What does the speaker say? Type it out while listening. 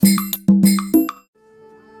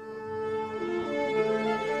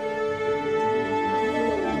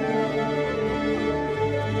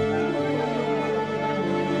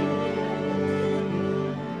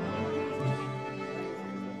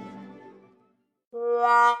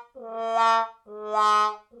This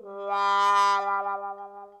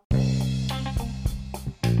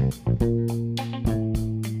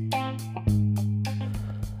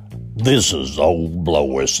is Old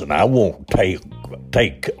Blois, and I won't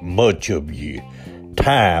take much of your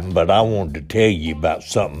time, but I wanted to tell you about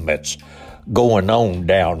something that's going on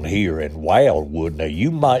down here in Wildwood. Now,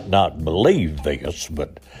 you might not believe this,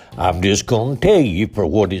 but I'm just going to tell you for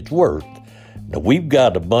what it's worth. Now, we've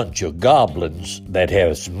got a bunch of goblins that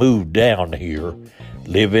has moved down here,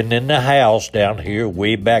 living in the house down here,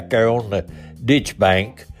 way back there on the ditch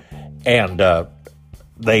bank, and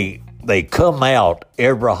they come out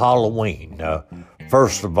every Halloween.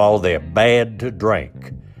 First of all, they're bad to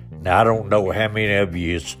drink. Now, I don't know how many of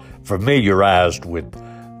you is familiarized with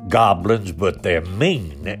goblins, but they're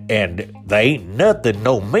mean, and they ain't nothing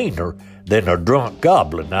no meaner than a drunk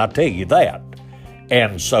goblin, I'll tell you that.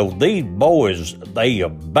 And so these boys, they are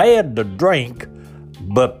bad to drink,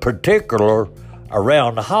 but particular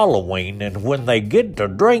around Halloween, and when they get to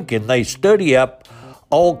drinking, they study up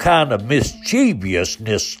all kind of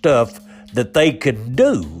mischievousness stuff that they can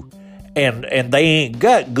do, and they ain't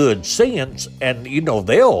got good sense, and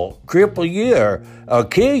they'll cripple you or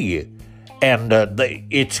kill you, and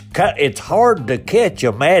it's hard to catch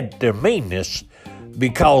them at their meanness,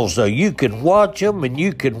 because you can watch them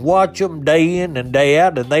day in and day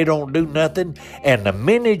out, and they don't do nothing, and the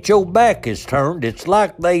minute your back is turned, it's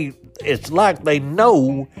like they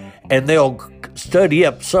know, and they'll study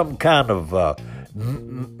up some kind of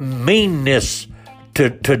meanness to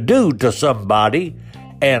do to somebody,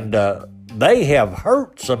 and they have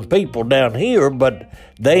hurt some people down here, but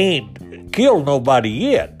they ain't killed nobody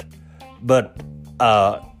yet. But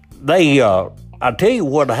I tell you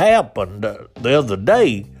what happened the other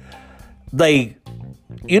day.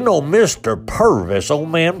 Mr. Purvis, old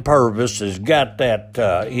man Purvis, has got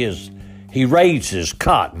that, he raises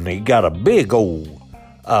cotton. He got a big old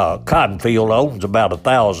cotton field, owns about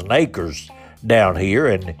 1,000 acres down here,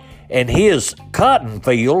 and his cotton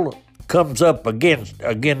field comes up against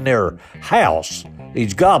their house,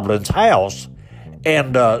 these goblins' house,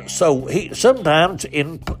 and so he sometimes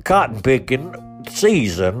in cotton picking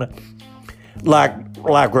season, like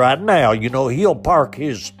right now, he'll park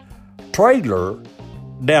his trailer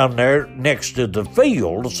down there next to the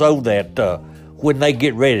field so that when they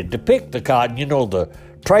get ready to pick the cotton, the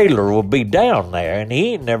trailer will be down there, and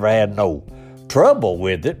he ain't never had no trouble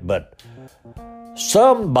with it, but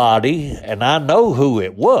somebody, and I know who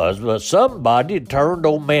it was, but somebody turned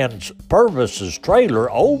old man Purvis's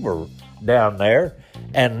trailer over down there,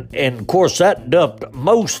 and of course that dumped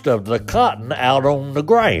most of the cotton out on the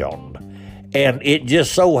ground. And it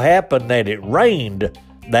just so happened that it rained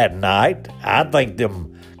that night. I think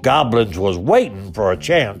them goblins was waiting for a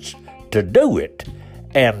chance to do it,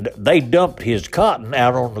 and they dumped his cotton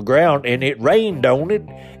out on the ground, and it rained on it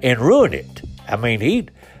and ruined it. I mean,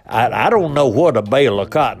 I don't know what a bale of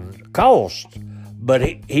cotton cost, but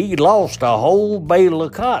he lost a whole bale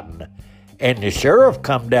of cotton. And the sheriff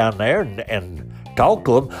come down there and talked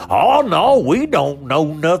to him. Oh, no, we don't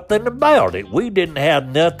know nothing about it. We didn't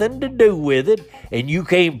have nothing to do with it, and you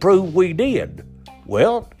can't prove we did.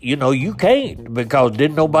 Well, you can't, because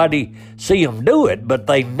didn't nobody see them do it, but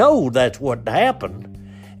they know that's what happened.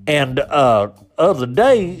 And other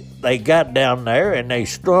day, they got down there and they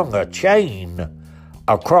strung a chain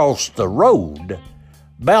across the road,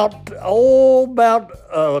 about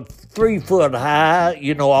 3 foot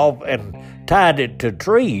high, off, and tied it to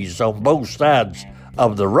trees on both sides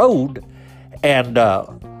of the road. And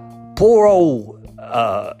poor old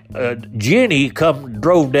Jenny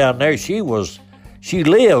drove down there. She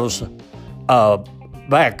lives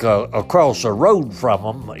back across the road from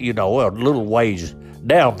them, a little ways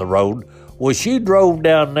down the road. Well, she drove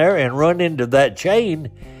down there and run into that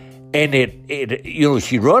chain, and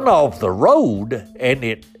she run off the road, and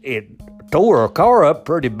it tore her car up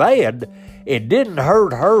pretty bad. It didn't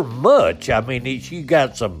hurt her much. I mean, she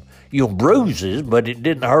got some, bruises, but it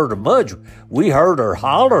didn't hurt her much. We heard her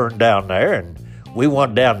hollering down there, and we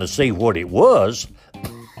went down to see what it was.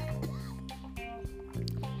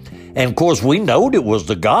 And of course, we knowed it was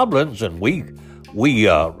the goblins, and we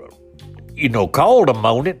called them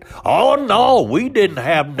on it. Oh no, we didn't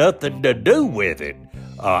have nothing to do with it.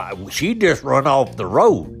 She just run off the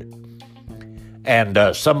road. And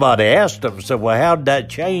somebody asked them, said, well, how'd that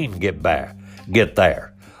chain get there?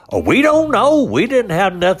 Oh, we don't know. We didn't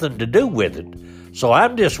have nothing to do with it. So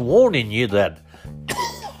I'm just warning you that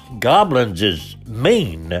goblins is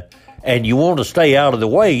mean, and you want to stay out of the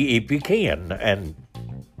way if you can. And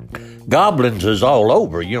goblins is all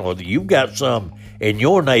over. You've got some in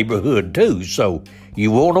your neighborhood too, so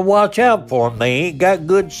you want to watch out for them. They ain't got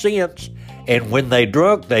good sense, And when they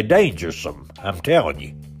drunk, they dangersome, I'm telling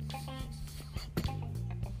you.